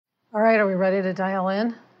All right, are we ready to dial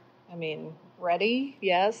in? I mean, ready?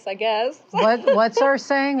 Yes, I guess. What's our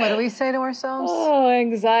saying? What do we say to ourselves? Oh,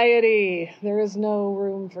 anxiety. There is no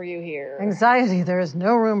room for you here. Anxiety, there is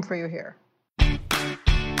no room for you here.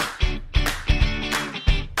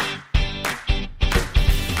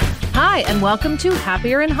 Hi, and welcome to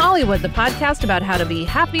Happier in Hollywood, the podcast about how to be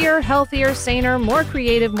happier, healthier, saner, more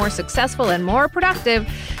creative, more successful, and more productive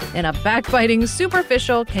in a backbiting,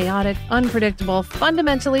 superficial, chaotic, unpredictable,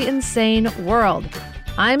 fundamentally insane world.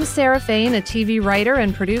 I'm Sarah Fain, a TV writer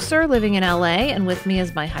and producer living in LA, and with me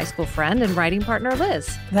is my high school friend and writing partner,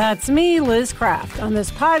 Liz. That's me, Liz Craft. On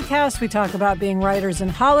this podcast, we talk about being writers in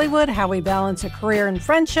Hollywood, how we balance a career and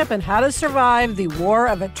friendship, and how to survive the war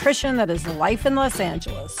of attrition that is life in Los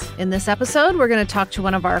Angeles. In this episode, we're going to talk to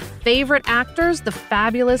one of our favorite actors, the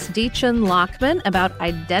fabulous Deacon Lockman, about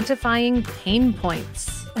identifying pain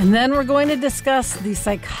points. And then we're going to discuss the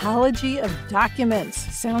psychology of documents.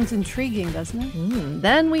 Sounds intriguing, doesn't it?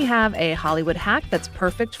 Then we have a Hollywood hack that's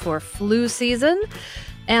perfect for flu season.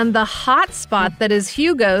 And the hot spot that is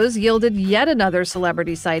Hugo's yielded yet another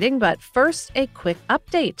celebrity sighting. But first, a quick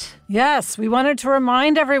update. Yes, we wanted to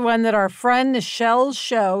remind everyone that our friend Nichelle's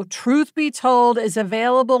show, Truth Be Told, is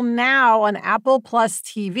available now on Apple Plus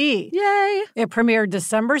TV. Yay! It premiered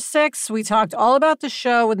December 6th. We talked all about the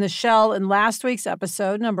show with Nichelle in last week's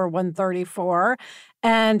episode, number 134.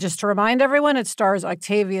 And just to remind everyone, it stars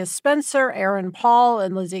Octavia Spencer, Aaron Paul,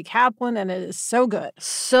 and Lizzie Kaplan, and it is so good.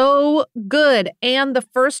 So good. And the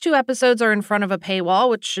first two episodes are in front of a paywall,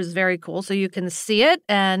 which is very cool. So you can see it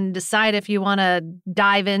and decide if you want to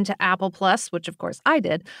dive into Apple Plus, which of course I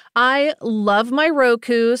did. I love my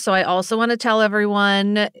Roku, so I also want to tell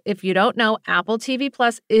everyone, if you don't know, Apple TV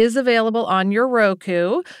Plus is available on your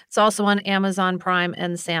Roku. It's also on Amazon Prime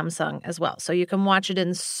and Samsung as well. So you can watch it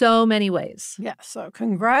in so many ways. Yeah, so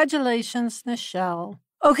congratulations, Nichelle.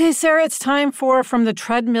 Okay, Sarah, it's time for From the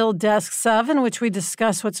Treadmill Desks of, in which we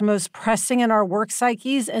discuss what's most pressing in our work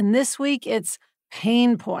psyches. And this week, it's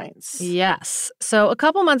pain points. Yes. So a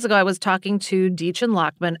couple months ago, I was talking to Deacon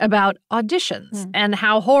Lockman about auditions and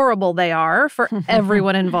how horrible they are for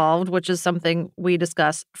everyone involved, which is something we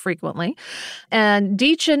discuss frequently. And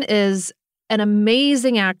Deacon is an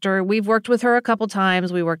amazing actor. We've worked with her a couple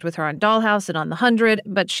times. We worked with her on Dollhouse and on The 100,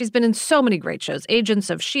 but she's been in so many great shows. Agents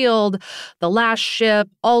of S.H.I.E.L.D., The Last Ship,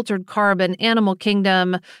 Altered Carbon, Animal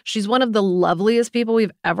Kingdom. She's one of the loveliest people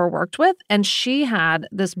we've ever worked with, and she had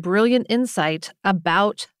this brilliant insight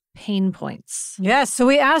about pain points. Yes, so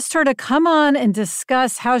we asked her to come on and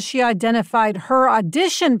discuss how she identified her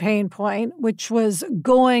audition pain point, which was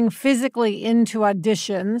going physically into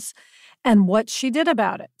auditions, and what she did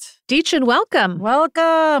about it. Deacon, welcome.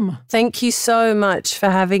 Welcome. Thank you so much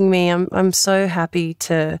for having me. I'm so happy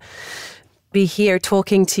to be here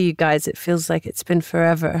talking to you guys. It feels like it's been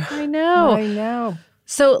forever. I know.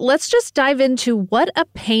 So let's just dive into what a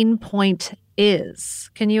pain point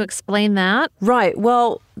is. Can you explain that? Right.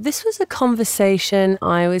 Well, this was a conversation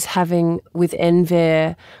I was having with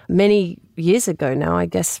Enver many years ago now, I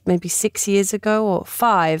guess maybe 6 years ago or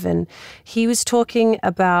 5. And he was talking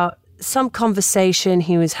about some conversation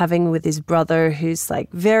he was having with his brother, who's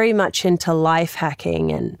like very much into life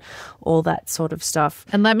hacking and all that sort of stuff.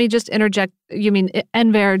 And let me just interject. You mean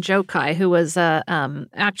Enver Jokai, who was an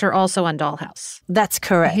actor also on Dollhouse. That's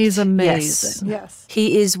correct. He's amazing. Yes.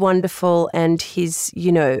 He is wonderful. And he's,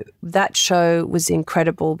 that show was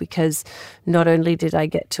incredible because not only did I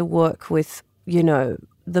get to work with,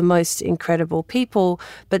 the most incredible people,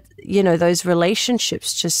 but, those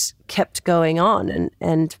relationships just kept going on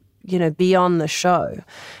and beyond the show.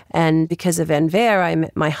 And because of Enver, I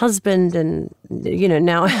met my husband and,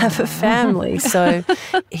 now I have a family. So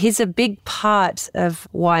he's a big part of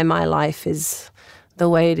why my life is the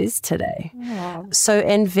way it is today. Wow. So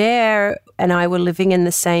Enver and I were living in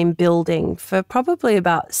the same building for probably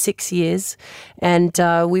about 6 years. And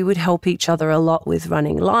we would help each other a lot with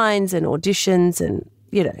running lines and auditions. And,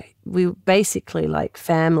 we were basically like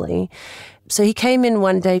family. So he came in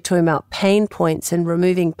one day talking about pain points and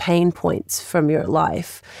removing pain points from your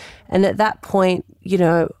life. And at that point,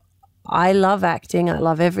 I love acting. I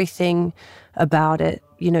love everything about it,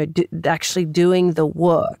 actually doing the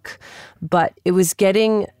work. But it was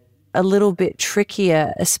getting a little bit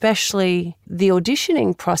trickier, especially the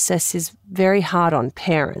auditioning process is very hard on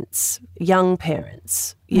parents, young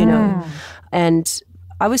parents, and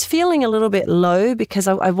I was feeling a little bit low because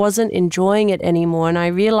I wasn't enjoying it anymore. And I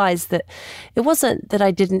realized that it wasn't that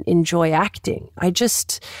I didn't enjoy acting. I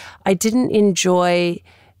didn't enjoy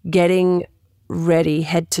getting ready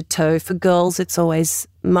head to toe. For girls, it's always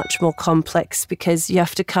much more complex because you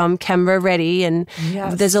have to come camera ready and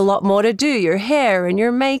there's a lot more to do, your hair and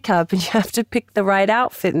your makeup, and you have to pick the right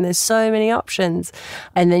outfit and there's so many options.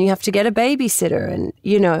 And then you have to get a babysitter and,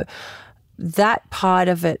 you know, that part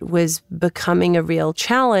of it was becoming a real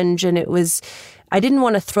challenge. And I didn't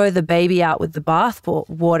want to throw the baby out with the bath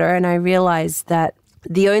water. And I realized that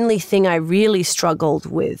the only thing I really struggled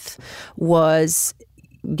with was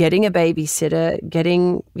getting a babysitter,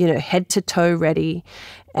 getting, you know, head to toe ready,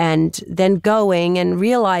 and then going and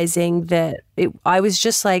realizing that I was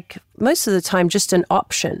just like, most of the time, just an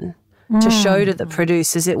option to show to the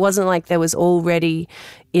producers. It wasn't like there was already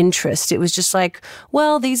interest. It was just like,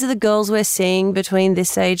 well, these are the girls we're seeing between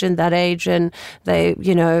this age and that age, and they,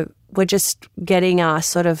 you know, we're just getting our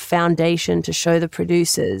sort of foundation to show the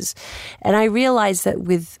producers. And I realized that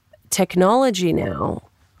with technology now,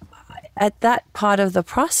 at that part of the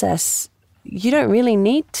process, you don't really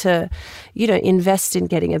need to, you know, invest in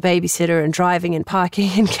getting a babysitter and driving and parking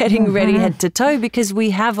and getting ready head to toe, because we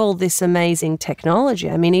have all this amazing technology.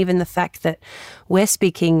 I mean, even the fact that we're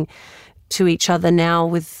speaking to each other now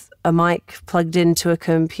with a mic plugged into a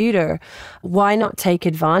computer, why not take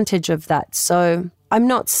advantage of that? So I'm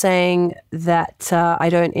not saying that I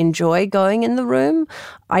don't enjoy going in the room.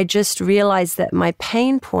 I just realized that my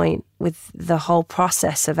pain point with the whole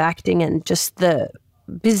process of acting and just the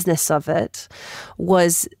business of it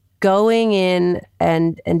was going in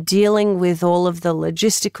and dealing with all of the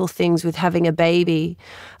logistical things with having a baby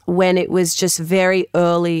when it was just very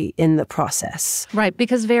early in the process. Right,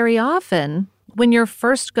 because very often when you're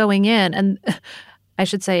first going in, and I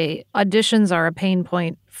should say auditions are a pain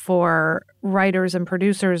point for writers and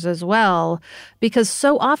producers as well, because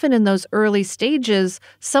so often in those early stages,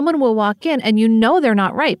 someone will walk in and you know they're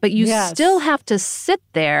not right, but you still have to sit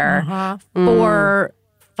there for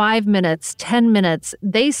 5 minutes, 10 minutes.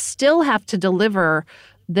 They still have to deliver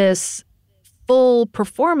this full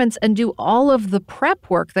performance and do all of the prep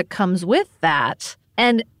work that comes with that.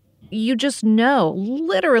 And you just know,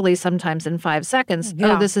 literally sometimes in 5 seconds,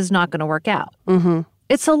 oh, this is not going to work out.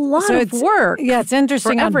 It's a lot of work. Yeah, it's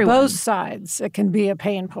interesting on both sides. It can be a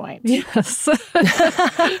pain point. Yes.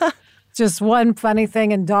 Just one funny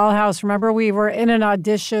thing in Dollhouse. Remember, we were in an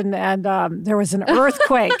audition and there was an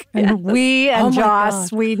earthquake, and we and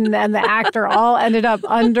Joss Whedon and the actor all ended up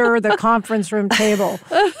under the conference room table.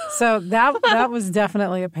 So that was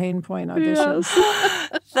definitely a pain point audition.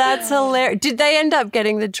 Yes. That's hilarious. Did they end up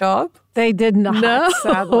getting the job? They did not,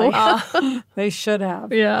 sadly. Oh. They should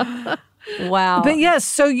have. Yeah. Wow. But yes,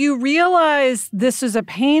 so you realize this is a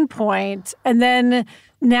pain point, and then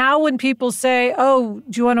now when people say, oh,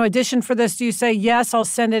 do you want to audition for this? Do you say, yes, I'll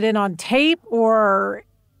send it in on tape? Or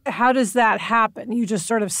how does that happen? You just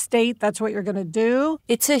sort of state that's what you're going to do?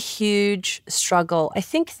 It's a huge struggle. I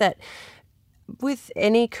think that with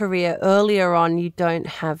any career earlier on, you don't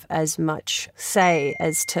have as much say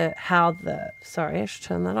as to how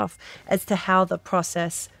as to how the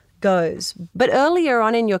process goes. But earlier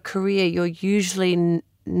on in your career, you're usually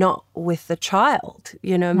not with the child.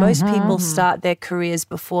 You know, most people start their careers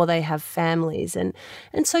before they have families. And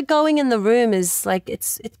so going in the room is like,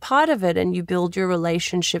 it's part of it, and you build your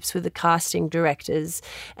relationships with the casting directors.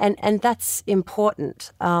 And that's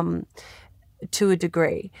important to a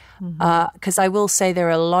degree. Because I will say there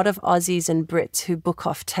are a lot of Aussies and Brits who book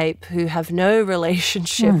off tape who have no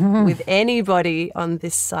relationship with anybody on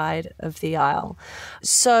this side of the aisle.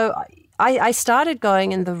 So I started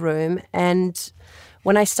going in the room, and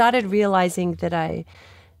when I started realizing that I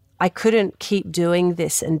couldn't keep doing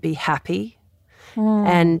this and be happy,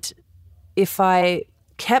 and if I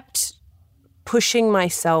kept pushing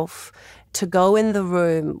myself to go in the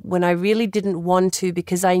room when I really didn't want to,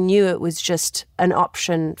 because I knew it was just an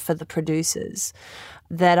option for the producers,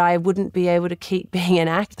 that I wouldn't be able to keep being an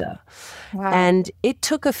actor. Wow. And it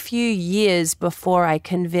took a few years before I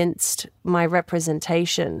convinced my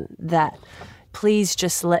representation that please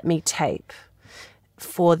just let me tape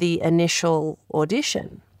for the initial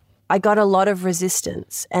audition. I got a lot of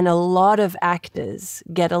resistance, and a lot of actors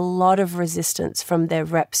get a lot of resistance from their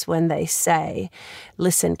reps when they say,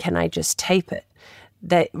 listen, can I just tape it?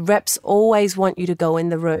 The reps always want you to go in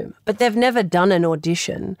the room, but they've never done an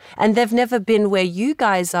audition, and they've never been where you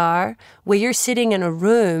guys are, where you're sitting in a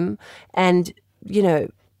room and, you know,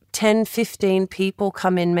 10, 15 people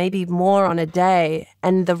come in, maybe more on a day,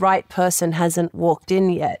 and the right person hasn't walked in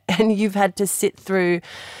yet. And you've had to sit through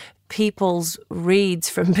people's reads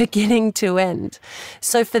from beginning to end.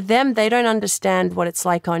 So for them, they don't understand what it's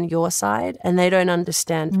like on your side, and they don't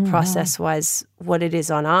understand process-wise what it is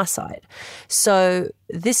on our side. So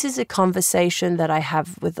this is a conversation that I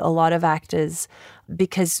have with a lot of actors,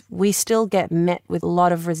 because we still get met with a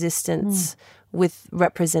lot of resistance with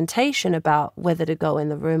representation about whether to go in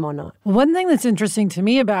the room or not. One thing that's interesting to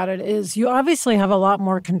me about it is you obviously have a lot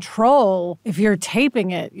more control if you're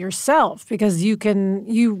taping it yourself, because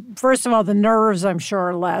first of all, the nerves, I'm sure,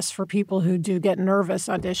 are less for people who do get nervous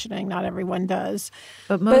auditioning. Not everyone does.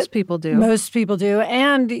 But most people do. Most people do.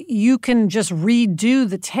 And you can just redo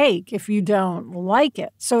the take if you don't like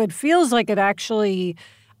it. So it feels like it actually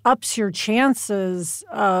ups your chances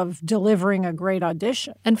of delivering a great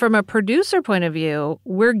audition. And from a producer point of view,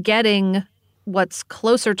 we're getting what's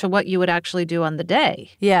closer to what you would actually do on the day.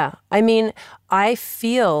 Yeah. I mean, I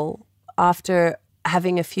feel after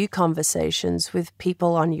having a few conversations with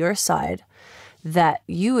people on your side that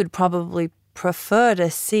you would probably prefer to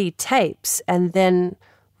see tapes. And then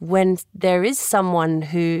when there is someone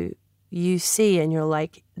who you see and you're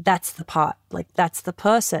like, that's the part, like that's the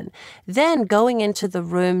person. Then going into the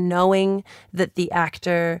room knowing that the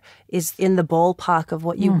actor is in the ballpark of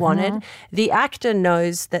what you wanted, the actor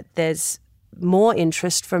knows that there's more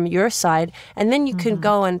interest from your side, and then you can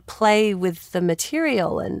go and play with the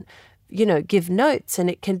material and, you know, give notes, and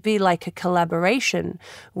it can be like a collaboration.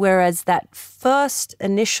 Whereas that first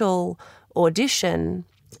initial audition,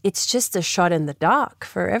 it's just a shot in the dark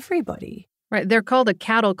for everybody. Right. They're called a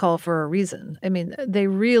cattle call for a reason. I mean, they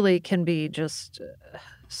really can be just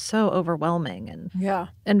so overwhelming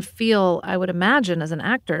and feel, I would imagine, as an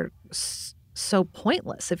actor, so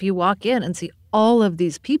pointless. If you walk in and see all of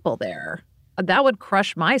these people there, that would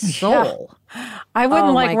crush my soul. Yeah. I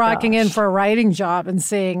wouldn't like rocking in for a writing job and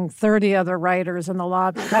seeing 30 other writers in the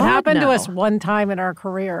lobby. That happened to us one time in our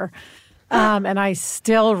career. And I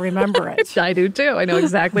still remember it. I do too. I know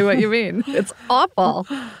exactly what you mean. It's awful.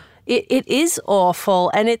 It is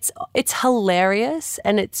awful, and it's hilarious,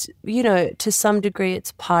 and it's, you know, to some degree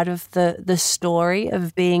it's part of the story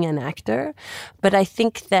of being an actor. But I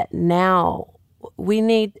think that now we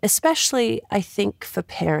need, especially I think for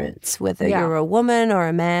parents, whether you're a woman or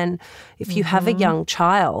a man, if you have a young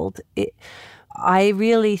child, I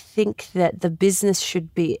really think that the business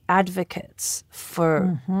should be advocates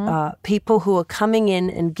for people who are coming in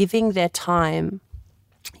and giving their time,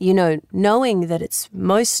 you know, knowing that it's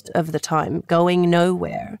most of the time going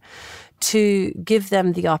nowhere, to give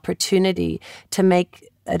them the opportunity to make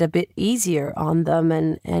it a bit easier on them,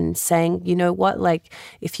 and saying, you know what, like,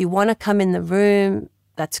 if you want to come in the room,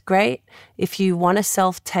 that's great. If you want to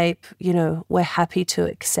self-tape, you know, we're happy to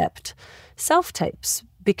accept self-tapes,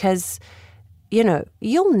 because, you know,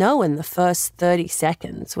 you'll know in the first 30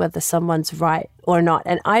 seconds whether someone's right or not.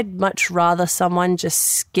 And I'd much rather someone just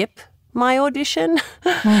skip my audition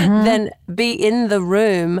than be in the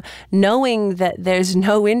room knowing that there's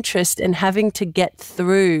no interest in having to get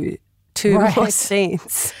through two more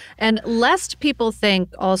scenes. And lest people think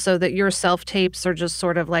also that your self-tapes are just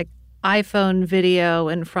sort of like iPhone video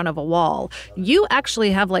in front of a wall. You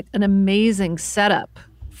actually have like an amazing setup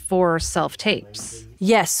for self-tapes.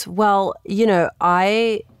 Yes. Well, you know,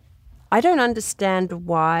 I don't understand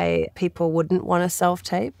why people wouldn't want to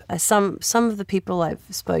self-tape. Some of the people I've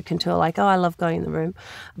spoken to are like, oh, I love going in the room.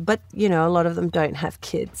 But, you know, a lot of them don't have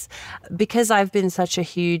kids. Because I've been such a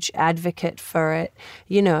huge advocate for it,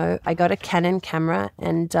 you know, I got a Canon camera,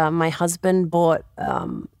 and my husband bought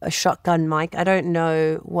a shotgun mic. I don't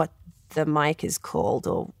know what the mic is called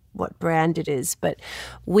or what brand it is, but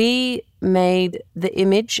we made the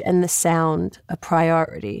image and the sound a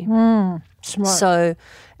priority. Smart. So,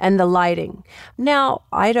 and the lighting. Now,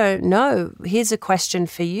 I don't know. Here's a question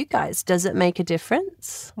for you guys. Does it make a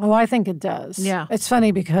difference? Oh, I think it does. Yeah. It's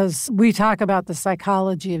funny because we talk about the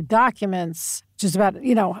psychology of documents, just about,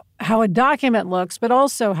 you know, how a document looks, but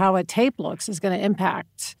also how a tape looks is going to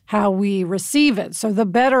impact how we receive it. So the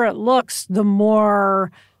better it looks, the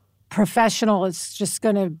more professional it's just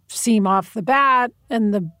going to seem off the bat,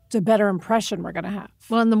 and the better impression we're going to have.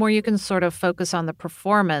 Well, and the more you can sort of focus on the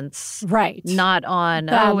performance. Right. Not on,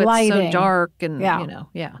 it's so lighting. dark and, you know,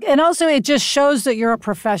 And also it just shows that you're a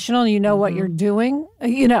professional and you know what you're doing,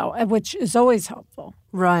 you know, which is always helpful.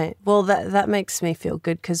 Right. Well, that makes me feel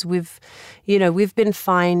good, because we've been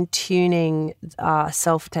fine-tuning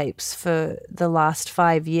self-tapes for the last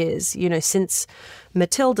 5 years. You know, since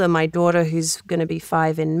Matilda, my daughter, who's going to be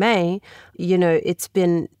 5 in May, you know, it's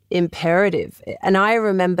been imperative. And I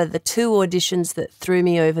remember the 2 auditions that threw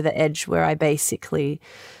me over the edge where I basically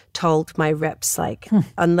told my reps, like,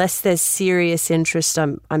 unless there's serious interest,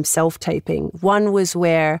 I'm self-taping. One was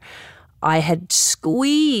where I had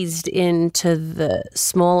squeezed into the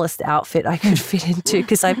smallest outfit I could fit into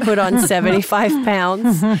because I put on 75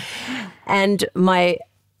 pounds. And I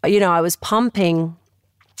was pumping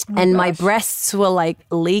and my breasts were like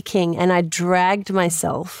leaking, and I dragged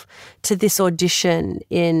myself to this audition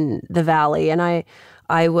in the Valley, and I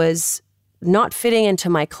was not fitting into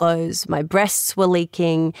my clothes. My breasts were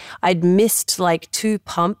leaking. I'd missed like 2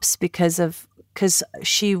 pumps because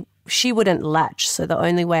she wouldn't latch. So the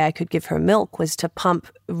only way I could give her milk was to pump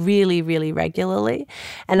really, really regularly.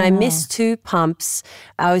 And I missed 2 pumps.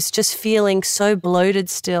 I was just feeling so bloated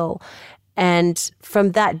still. And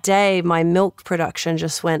from that day, my milk production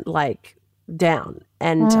just went like down.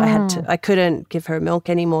 And I couldn't give her milk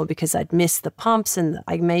anymore because I'd missed the pumps and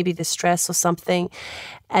maybe the stress or something.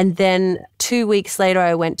 And then 2 weeks later,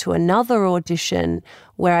 I went to another audition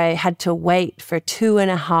where I had to wait for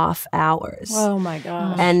 2.5 hours. Oh my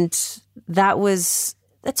gosh. And that's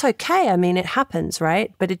okay. I mean, it happens,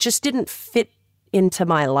 right? But it just didn't fit into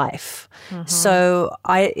my life. So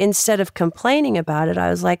instead of complaining about it, I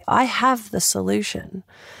was like, I have the solution.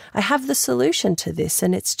 I have the solution to this.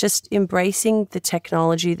 And it's just embracing the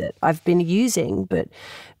technology that I've been using, but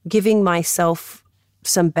giving myself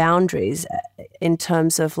some boundaries in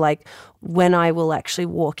terms of like when I will actually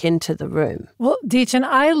walk into the room. Well, Deechin,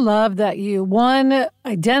 I love that you, one,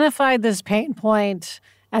 identified this pain point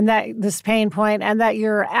and that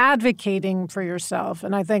you're advocating for yourself.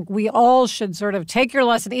 And I think we all should sort of take your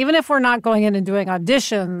lesson, even if we're not going in and doing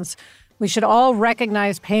auditions. We should all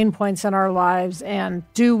recognize pain points in our lives and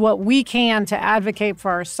do what we can to advocate for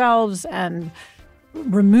ourselves and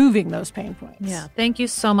removing those pain points. Yeah. Thank you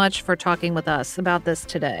so much for talking with us about this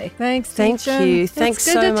today. Thanks, Thank Deechin. you. Thanks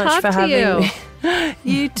so much for having me.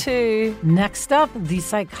 You too. Next up, the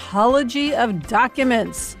psychology of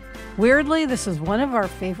documents. Weirdly, this is one of our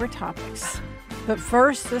favorite topics. But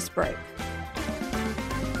first, this break.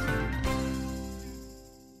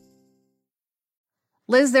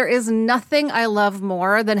 Liz, there is nothing I love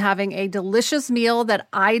more than having a delicious meal that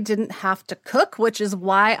I didn't have to cook, which is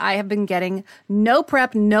why I have been getting no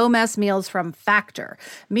prep, no mess meals from Factor.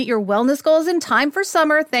 Meet your wellness goals in time for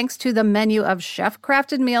summer thanks to the menu of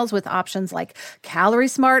chef-crafted meals with options like Calorie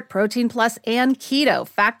Smart, Protein Plus, and Keto.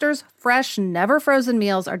 Factor's fresh, never frozen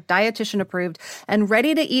meals are dietitian approved and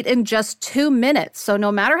ready to eat in just 2 minutes. So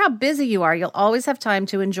no matter how busy you are, you'll always have time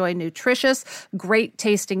to enjoy nutritious, great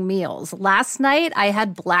tasting meals. Last night, I had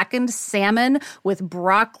blackened salmon with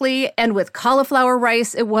broccoli and with cauliflower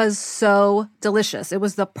rice. It was so delicious. It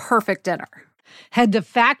was the perfect dinner. Head to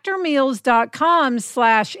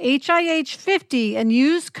factormeals.com/HIH50 and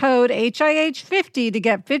use code HIH50 to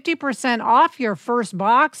get 50% off your first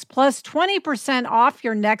box plus 20% off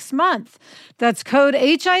your next month. That's code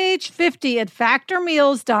HIH50 at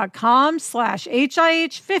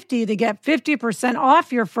factormeals.com/HIH50 to get 50%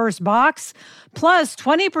 off your first box plus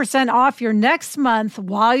 20% off your next month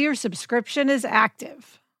while your subscription is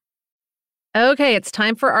active. Okay, it's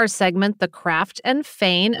time for our segment, The Craft and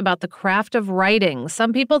Fane, about the craft of writing.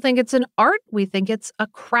 Some people think it's an art. We think it's a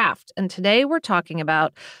craft. And today we're talking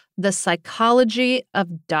about the psychology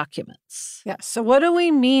of documents. Yeah, so what do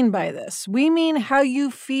we mean by this? We mean how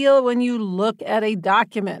you feel when you look at a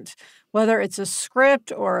document, whether it's a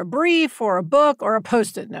script or a brief or a book or a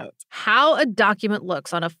Post-it note. How a document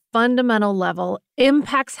looks on a fundamental level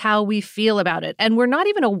impacts how we feel about it, and we're not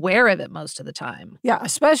even aware of it most of the time. Yeah,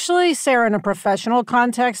 especially, Sarah, in a professional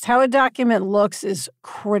context, how a document looks is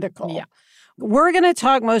critical. Yeah. We're going to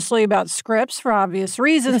talk mostly about scripts for obvious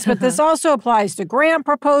reasons, but this also applies to grant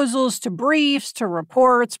proposals, to briefs, to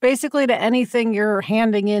reports, basically to anything you're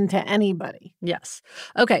handing in to anybody. Yes.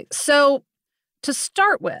 Okay, so to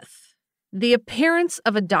start with, the appearance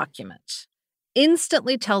of a document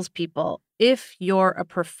instantly tells people if you're a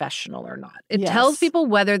professional or not. It tells people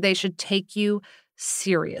whether they should take you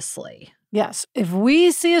seriously. Yes. If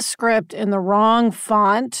we see a script in the wrong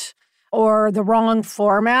font or the wrong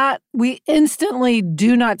format, we instantly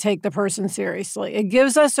do not take the person seriously. It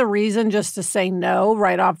gives us a reason just to say no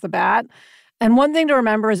right off the bat. And one thing to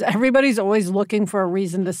remember is everybody's always looking for a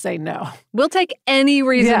reason to say no. We'll take any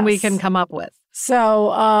reason we can come up with.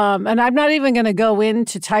 So, and I'm not even going to go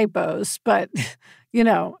into typos, but, you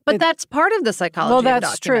know. But that's part of the psychology of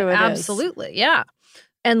that's document. true. It Absolutely, yeah.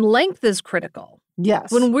 And length is critical.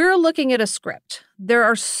 Yes. When we're looking at a script, there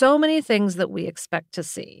are so many things that we expect to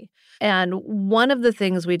see. And one of the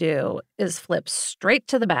things we do is flip straight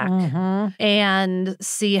to the back and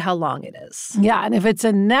see how long it is. Yeah. And if it's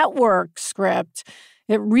a network script,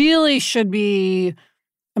 it really should be,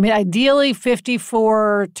 ideally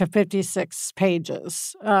 54 to 56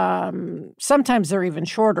 pages. Sometimes they're even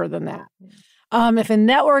shorter than that. If a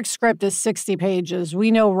network script is 60 pages, we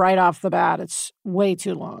know right off the bat it's way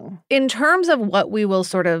too long. In terms of what we will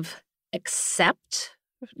sort of accept,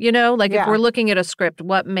 if we're looking at a script,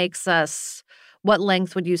 what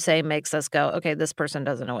length would you say makes us go, okay, this person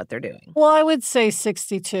doesn't know what they're doing? Well, I would say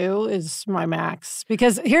 62 is my max.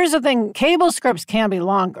 Because here's the thing, cable scripts can be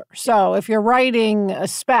longer. So if you're writing a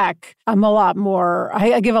spec, I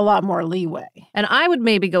give a lot more leeway. And I would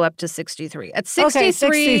maybe go up to 63. At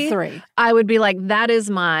 63, I would be like, that is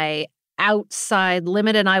my outside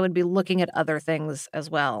limit, and I would be looking at other things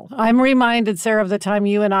as well. I'm reminded, Sarah, of the time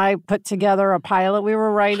you and I put together a pilot we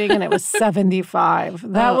were writing, and it was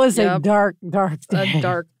 75. That was a dark, dark day. A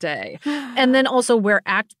dark day. And then also where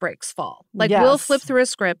act breaks fall. We'll flip through a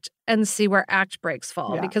script and see where act breaks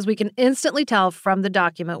fall because we can instantly tell from the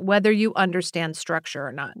document whether you understand structure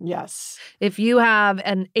or not. Yes. If you have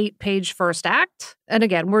an 8-page first act, and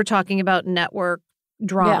again, we're talking about network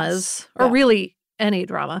dramas, or really any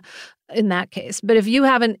drama in that case. But if you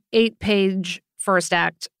have an 8-page first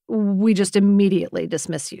act, we just immediately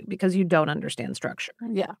dismiss you because you don't understand structure.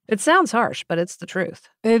 Yeah. It sounds harsh, but it's the truth.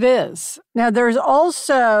 It is. Now, there's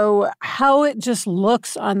also how it just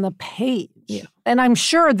looks on the page. Yeah. And I'm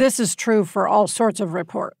sure this is true for all sorts of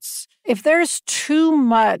reports. If there's too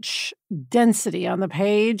much density on the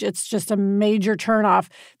page, it's just a major turnoff.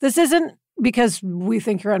 This isn't because we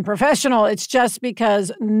think you're unprofessional. It's just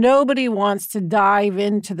because nobody wants to dive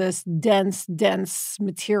into this dense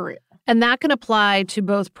material. And that can apply to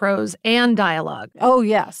both prose and dialogue. Oh,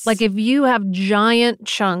 yes. If you have giant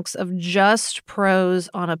chunks of just prose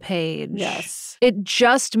on a page, it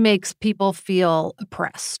just makes people feel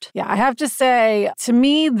oppressed. Yeah, I have to say, to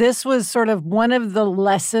me, this was sort of one of the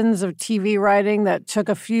lessons of TV writing that took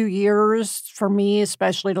a few years for me,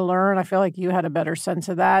 especially to learn. I feel like you had a better sense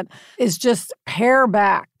of that, is just pare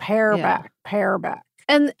back.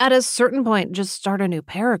 And at a certain point, just start a new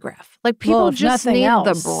paragraph. People just need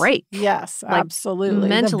the break. Yes, absolutely.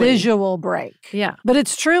 Mentally. The visual break. Yeah. But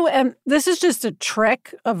it's true. And this is just a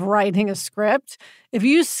trick of writing a script. If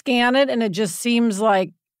you scan it and it just seems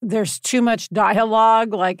like there's too much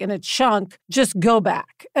dialogue, in a chunk, just go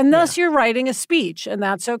back. And thus you're writing a speech, and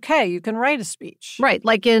that's okay. You can write a speech. Right.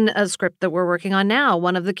 Like in a script that we're working on now,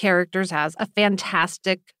 one of the characters has a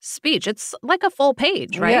fantastic speech. It's like a full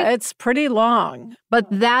page, right? Yeah, it's pretty long. But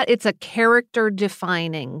it's a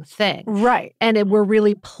character-defining thing. Right. And we're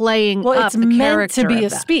really playing up the character. It's meant to be a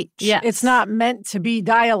speech. Yes. It's not meant to be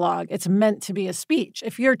dialogue. It's meant to be a speech.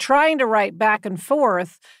 If you're trying to write back and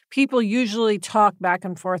forth, people usually talk back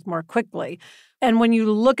and forth more quickly. And when you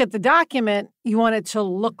look at the document, you want it to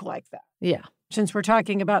look like that. Yeah. Since we're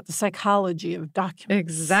talking about the psychology of documents.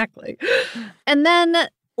 Exactly. And then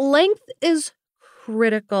length is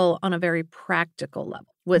critical on a very practical level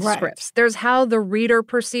with scripts. There's how the reader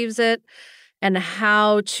perceives it and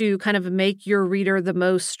how to kind of make your reader the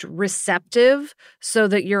most receptive so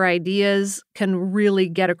that your ideas can really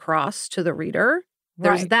get across to the reader.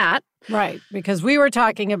 There's that. Right, because we were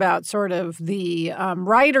talking about sort of the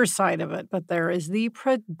writer side of it, but there is the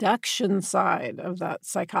production side of that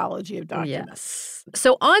psychology of documents. Yes.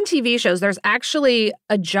 So on TV shows, there's actually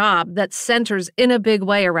a job that centers in a big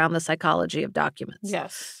way around the psychology of documents.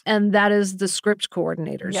 Yes. And that is the script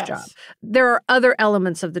coordinator's job. There are other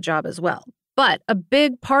elements of the job as well, but a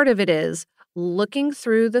big part of it is looking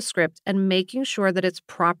through the script and making sure that it's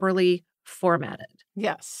properly formatted.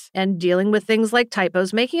 Yes. And dealing with things like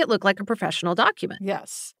typos, making it look like a professional document.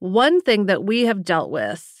 Yes. One thing that we have dealt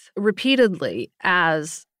with repeatedly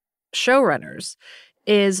as showrunners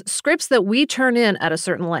is scripts that we turn in at a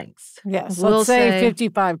certain length. Yes. Let's say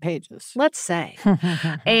 55 pages. Let's say.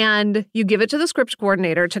 And you give it to the script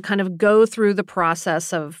coordinator to kind of go through the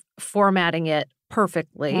process of formatting it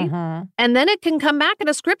perfectly. Mm-hmm. And then it can come back and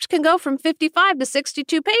a script can go from 55 to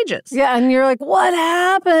 62 pages. Yeah. And you're like, what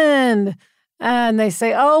happened? And they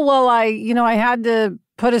say, oh, well, I had to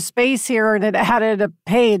put a space here and it added a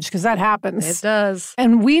page because that happens. It does.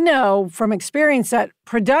 And we know from experience that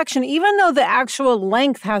production, even though the actual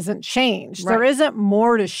length hasn't changed, there isn't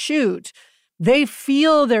more to shoot. They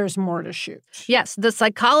feel there's more to shoot. Yes, the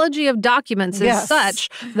psychology of documents is such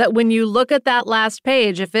that when you look at that last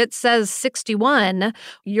page, if it says 61,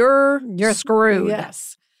 you're screwed.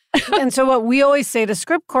 Yes. And so what we always say to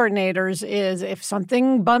script coordinators is if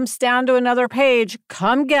something bumps down to another page,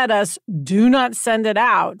 come get us. Do not send it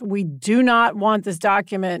out. We do not want this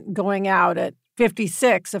document going out at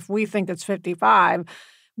 56 if we think it's 55.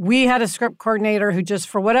 We had a script coordinator who just,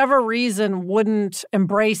 for whatever reason, wouldn't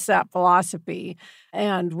embrace that philosophy.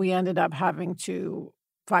 And we ended up having to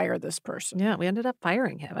fire this person. Yeah, we ended up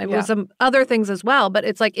firing him. It was some other things as well, but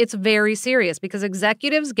it's like it's very serious because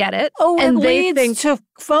executives get it. Oh, and it they leads think to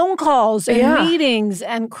phone calls and meetings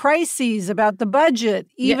and crises about the budget,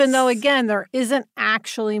 even though, again, there isn't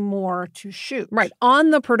actually more to shoot. Right.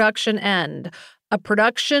 On the production end, a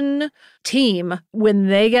production team, when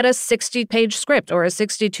they get a 60-page script or a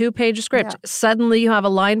 62-page script, suddenly you have a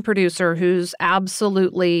line producer who's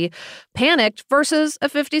absolutely panicked versus a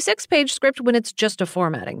 56-page script when it's just a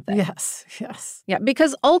formatting thing. Yes. Yeah,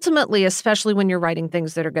 because ultimately, especially when you're writing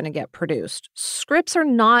things that are going to get produced, scripts are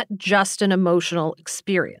not just an emotional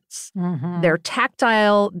experience. Mm-hmm. They're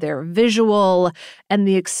tactile, they're visual, and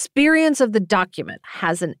the experience of the document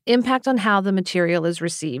has an impact on how the material is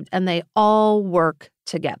received, and they all work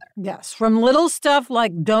together. Yes. From little stuff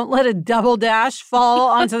like don't let a double dash fall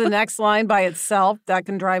onto the next line by itself. That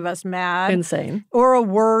can drive us mad. Insane. Or a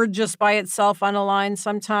word just by itself on a line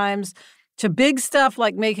sometimes. To big stuff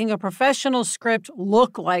like making a professional script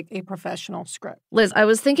look like a professional script. Liz, I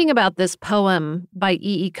was thinking about this poem by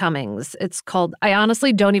E.E. Cummings. It's called, I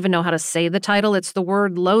honestly don't even know how to say the title. It's the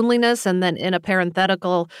word loneliness, and then in a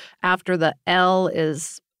parenthetical after the L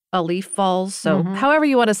is a leaf falls. So however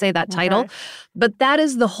you want to say that title. But that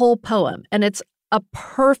is the whole poem. And it's a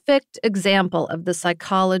perfect example of the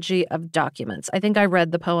psychology of documents. I think I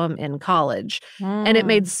read the poem in college, and it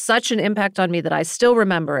made such an impact on me that I still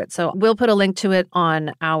remember it. So we'll put a link to it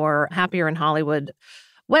on our Happier in Hollywood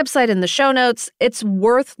website in the show notes. It's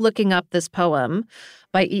worth looking up this poem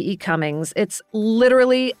by E.E. Cummings. It's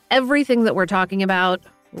literally everything that we're talking about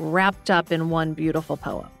wrapped up in one beautiful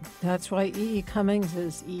poem. That's why E.E. Cummings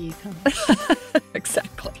is E.E. Cummings.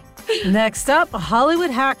 Exactly. Next up, a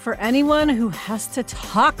Hollywood hack for anyone who has to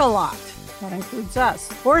talk a lot. That includes us.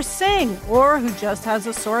 Or sing, or who just has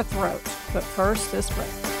a sore throat. But first, this break.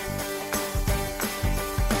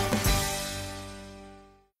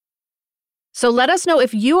 So let us know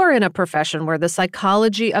if you are in a profession where the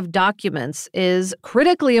psychology of documents is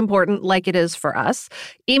critically important like it is for us.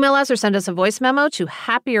 Email us or send us a voice memo to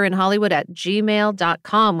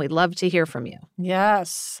happierinhollywood@gmail.com. We'd love to hear from you.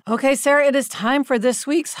 Yes. Okay, Sarah, it is time for this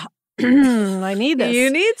week's... I need this. You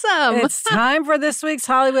need some. It's time for this week's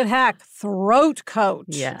Hollywood hack, throat coat.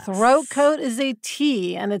 Yes. Throat coat is a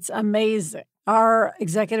tea, and it's amazing. Our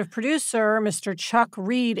executive producer, Mr. Chuck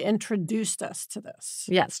Reed, introduced us to this.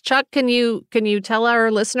 Yes. Chuck, can you tell our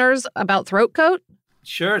listeners about throat coat?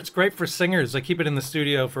 Sure. It's great for singers. I keep it in the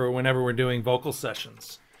studio for whenever we're doing vocal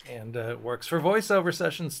sessions. And it works for voiceover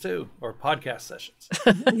sessions, too, or podcast sessions.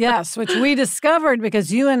 Yes, which we discovered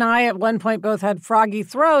because you and I at one point both had froggy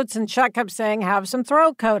throats, and Chuck kept saying, have some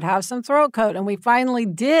throat coat, have some throat coat. And we finally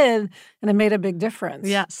did, and it made a big difference.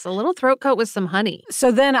 Yes, a little throat coat with some honey.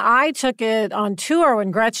 So then I took it on tour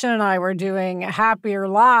when Gretchen and I were doing Happier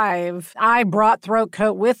Live. I brought throat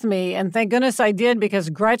coat with me, and thank goodness I did because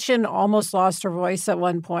Gretchen almost lost her voice at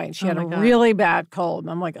one point. She had a really bad cold.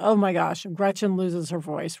 And I'm like, oh my gosh, if Gretchen loses her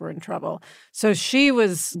voice, we're in trouble. So she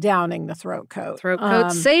was downing the throat coat. Throat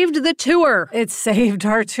coat saved the tour. It saved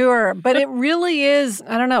our tour. But it really is,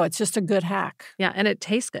 I don't know, it's just a good hack. Yeah, and it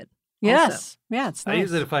tastes good. Yes. Also. Yeah, it's nice. I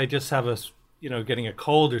use it if I just have getting a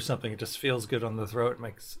cold or something. It just feels good on the throat. It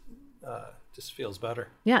makes, just feels better.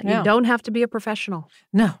 Yeah, you don't have to be a professional.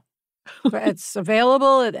 No. It's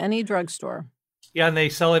available at any drugstore. Yeah, and they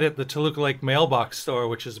sell it at the Toluca Lake Mailbox Store,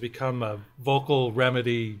 which has become a vocal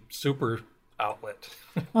remedy super outlet.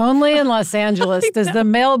 Only in Los Angeles does the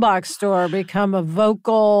Mailbox Store become a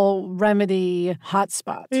vocal remedy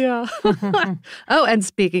hotspot. Yeah. Oh, and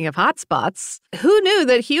speaking of hotspots, who knew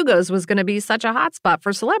that Hugo's was going to be such a hotspot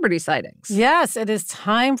for celebrity sightings? Yes, it is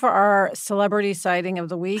time for our celebrity sighting of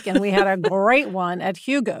the week, and we had a great one at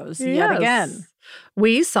Hugo's yet again.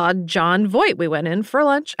 We saw Jon Voight. We went in for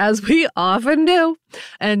lunch, as we often do.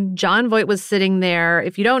 And Jon Voight was sitting there.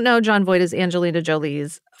 If you don't know, Jon Voight is Angelina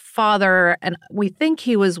Jolie's father, and we think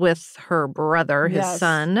he was with her brother, his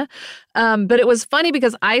son. But it was funny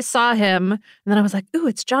because I saw him, and then I was like, ooh,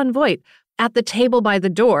 it's Jon Voight at the table by the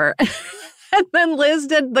door. And then Liz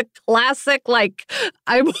did the classic,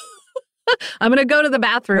 I'm going to go to the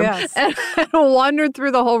bathroom and wandered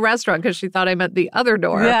through the whole restaurant because she thought I meant the other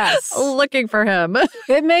door. Yes. Looking for him.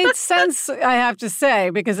 It made sense, I have to say,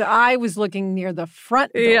 because I was looking near the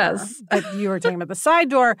front door. Yes. But you were talking about the side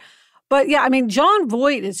door. But yeah, I mean, Jon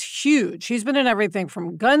Voight is huge. He's been in everything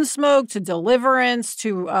from Gunsmoke to Deliverance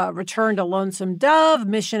to Return to Lonesome Dove,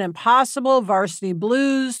 Mission Impossible, Varsity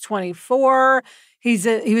Blues, 24.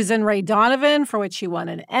 He was in Ray Donovan, for which he won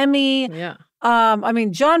an Emmy. Yeah. I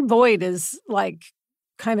mean, Jon Voight is like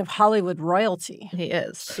kind of Hollywood royalty. He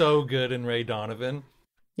is. So good in Ray Donovan.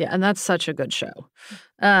 Yeah, and that's such a good show.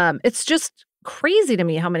 It's just crazy to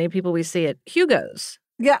me how many people we see at Hugo's.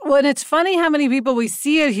 Yeah, well, and it's funny how many people we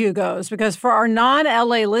see at Hugo's, because for our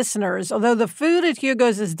non-LA listeners, although the food at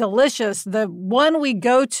Hugo's is delicious, the one we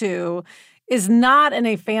go to is not in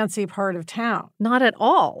a fancy part of town. Not at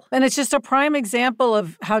all. And it's just a prime example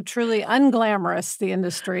of how truly unglamorous the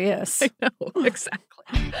industry is. I know, exactly.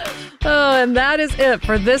 Oh, and that is it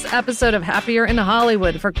for this episode of Happier in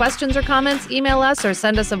Hollywood. For questions or comments, email us or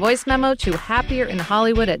send us a voice memo to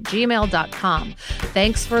happierinhollywood@gmail.com.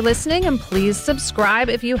 Thanks for listening, and please subscribe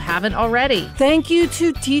if you haven't already. Thank you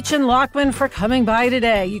to Deachin Lockman for coming by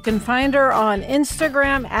today. You can find her on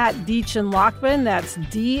Instagram at Deachin Lockman. That's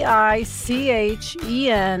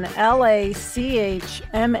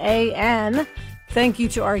DICHENLACHMAN. Thank you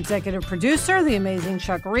to our executive producer, the amazing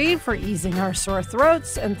Chuck Reed, for easing our sore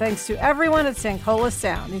throats. And thanks to everyone at Sankola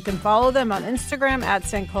Sound. You can follow them on Instagram at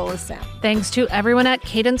Sankola Sound. Thanks to everyone at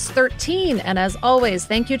Cadence 13. And as always,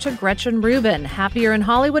 thank you to Gretchen Rubin. Happier in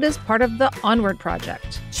Hollywood is part of the Onward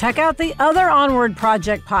Project. Check out the other Onward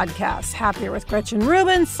Project podcasts, Happier with Gretchen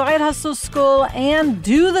Rubin, Side Hustle School, and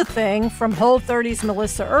Do the Thing from Whole30's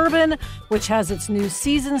Melissa Urban, which has its new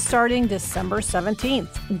season starting December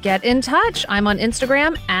 17th. Get in touch. I'm on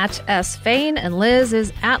Instagram at @sfain, and Liz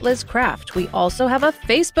is at Liz Craft. We also have a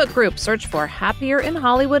Facebook group. Search for Happier in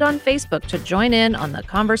Hollywood on Facebook to join in on the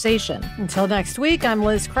conversation. Until next week, I'm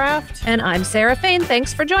Liz Craft. And I'm Sarah Fain.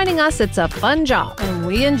 Thanks for joining us. It's a fun job. And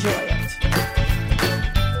we enjoy it.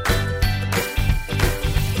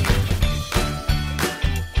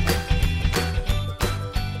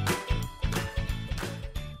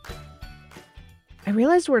 I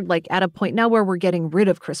realized we're like at a point now where we're getting rid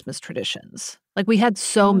of Christmas traditions. Like we had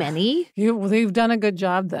so many. You've done a good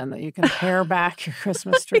job then that you can pare back your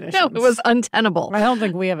Christmas traditions. No, it was untenable. I don't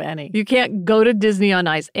think we have any. You can't go to Disney on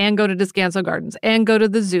Ice and go to Descanso Gardens and go to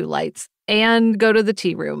the Zoo Lights and go to the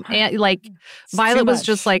tea room. And like It's Violet too was much.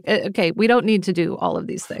 just like, okay, we don't need to do all of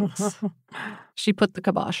these things. She put the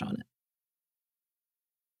kibosh on it.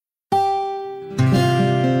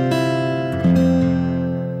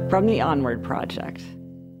 From the Onward Project.